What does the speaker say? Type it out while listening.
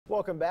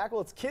Welcome back.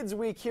 Well, it's Kids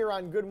Week here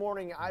on Good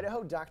Morning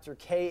Idaho. Dr.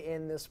 K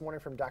in this morning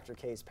from Dr.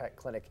 K's Pet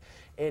Clinic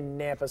in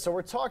Nampa. So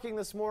we're talking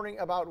this morning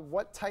about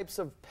what types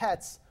of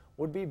pets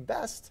would be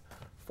best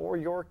for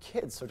your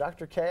kids. So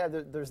Dr. K,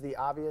 there's the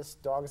obvious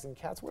dogs and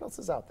cats. What else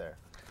is out there?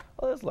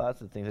 Well, there's lots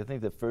of things. I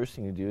think the first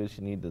thing to do is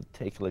you need to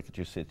take a look at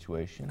your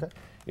situation,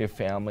 your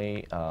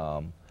family,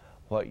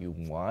 what you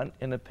want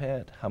in a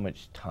pet, how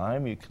much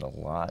time you can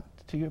allot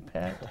to your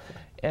pet,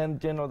 and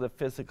the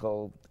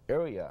physical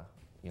area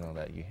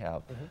that you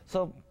have.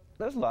 So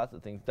there's lots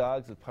of things.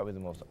 Dogs is probably the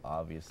most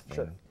obvious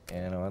thing.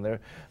 And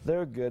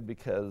they're good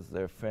because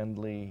they're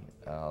friendly.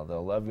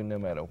 They'll love you no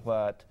matter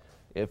what.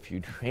 If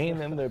you train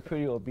them, they're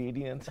pretty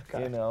obedient,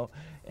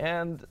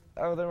 and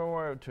they're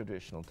more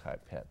traditional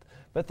type pet.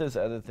 But there's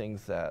other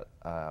things that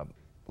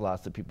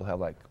lots of people have,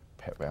 like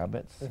pet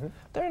rabbits.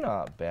 They're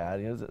not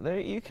bad.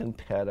 You can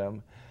pet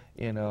them,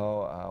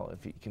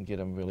 if you can get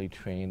them really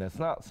trained. It's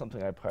not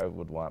something I probably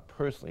would want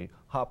personally,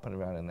 hopping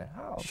around in the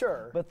house.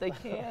 But they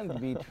can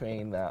be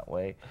trained that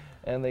way,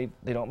 and they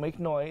don't make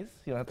noise.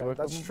 You don't have to work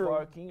with them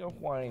barking or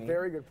whining.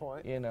 Very good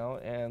point.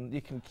 And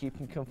you can keep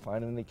them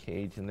confined in the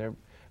cage, and they're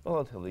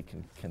relatively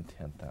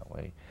content that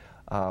way.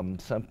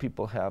 Some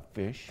people have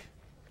fish,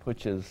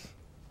 which is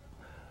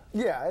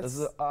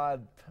it's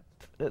odd.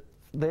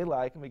 They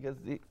like them because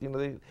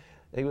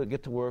they would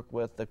get to work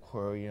with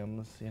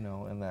aquariums,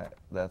 and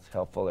that's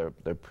helpful.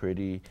 They're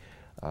pretty.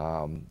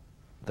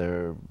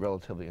 They're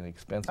relatively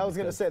inexpensive. I was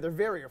going to say they're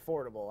very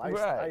affordable. I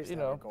used to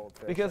have a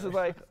goldfish. Because it's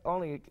like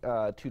only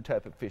two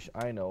types of fish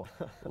I know: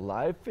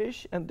 live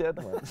fish and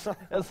dead ones.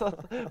 And so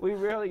we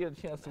rarely get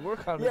a chance to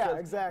work on them.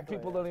 Because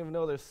people don't even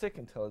know they're sick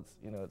until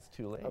it's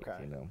too late.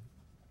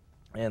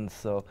 And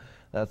so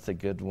that's a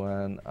good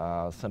one.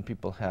 Some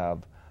people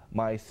have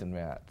mice and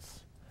rats,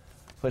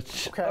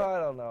 which I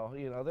don't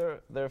know.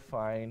 They're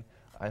fine.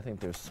 I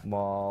think they're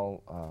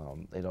small.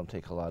 They don't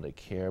take a lot of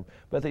care,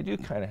 but they do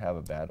kind of have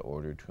a bad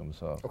odor to them,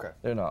 so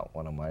they're not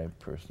one of my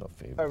personal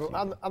favorites.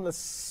 On the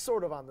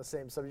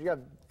same subject, you got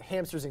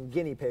hamsters and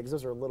guinea pigs.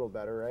 Those are a little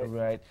better, right?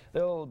 Right.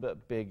 They're a little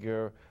bit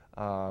bigger.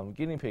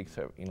 Guinea pigs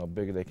are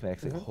bigger. They can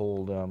actually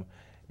hold them,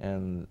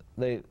 and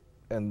they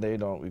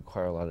don't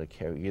require a lot of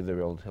care either. They're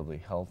relatively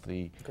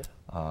healthy.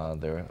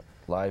 Their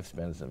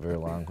lifespan isn't very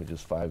long, which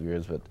is 5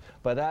 years, but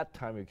by that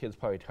time your kid's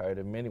probably tired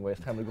of them anyway.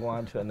 It's time to go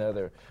on to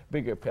another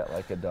bigger pet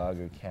like a dog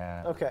or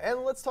cat.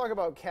 And let's talk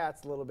about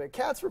cats a little bit.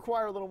 Cats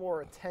require a little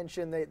more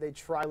attention. They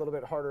try a little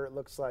bit harder, it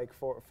looks like,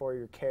 for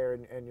your care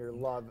and your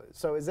love.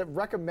 So is it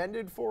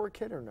recommended for a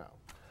kid or no?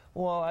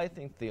 Well, I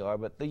think they are,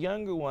 but the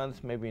younger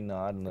ones maybe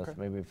not, unless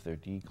maybe if they're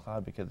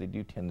declawed, because they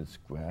do tend to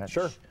scratch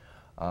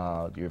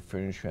your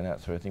furniture and that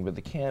sort of thing. But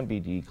they can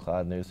be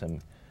declawed, and there's some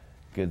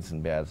goods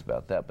and bads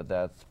about that, but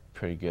that's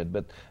pretty good.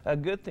 But a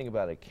good thing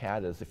about a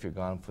cat is if you're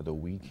gone for the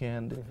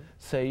weekend,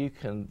 say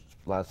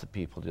lots of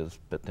people just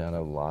put down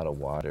a lot of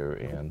water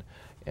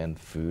and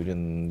food,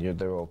 and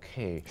they're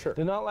okay.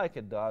 They're not like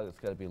a dog that's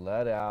got to be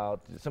let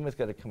out. Somebody's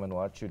got to come and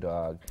watch your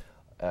dog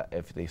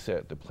if they sit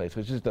at the place,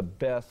 which is the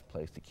best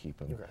place to keep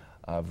them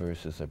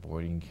versus a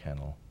boarding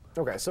kennel.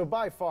 So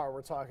by far,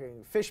 we're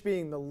talking fish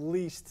being the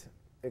least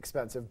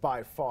expensive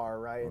by far,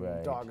 right?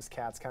 And dogs,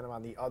 cats kind of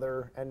on the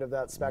other end of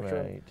that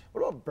spectrum.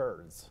 What about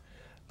birds?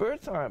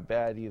 Birds aren't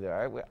bad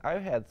either.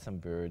 I've had some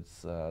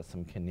birds,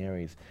 some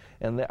canaries,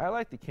 and I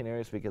like the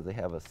canaries because they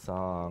have a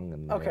song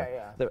and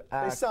they're active.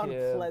 They sound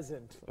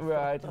pleasant.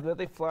 That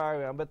they fly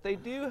around, but they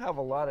do have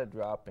a lot of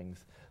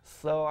droppings.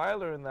 So I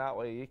learned that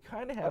way. You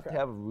kind of have to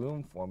have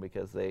room for them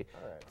because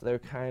they're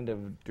kind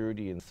of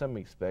dirty in some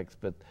respects,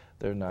 but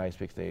they're nice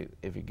because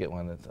if you get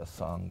one that's a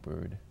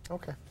songbird.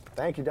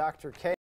 Thank you, Dr. K.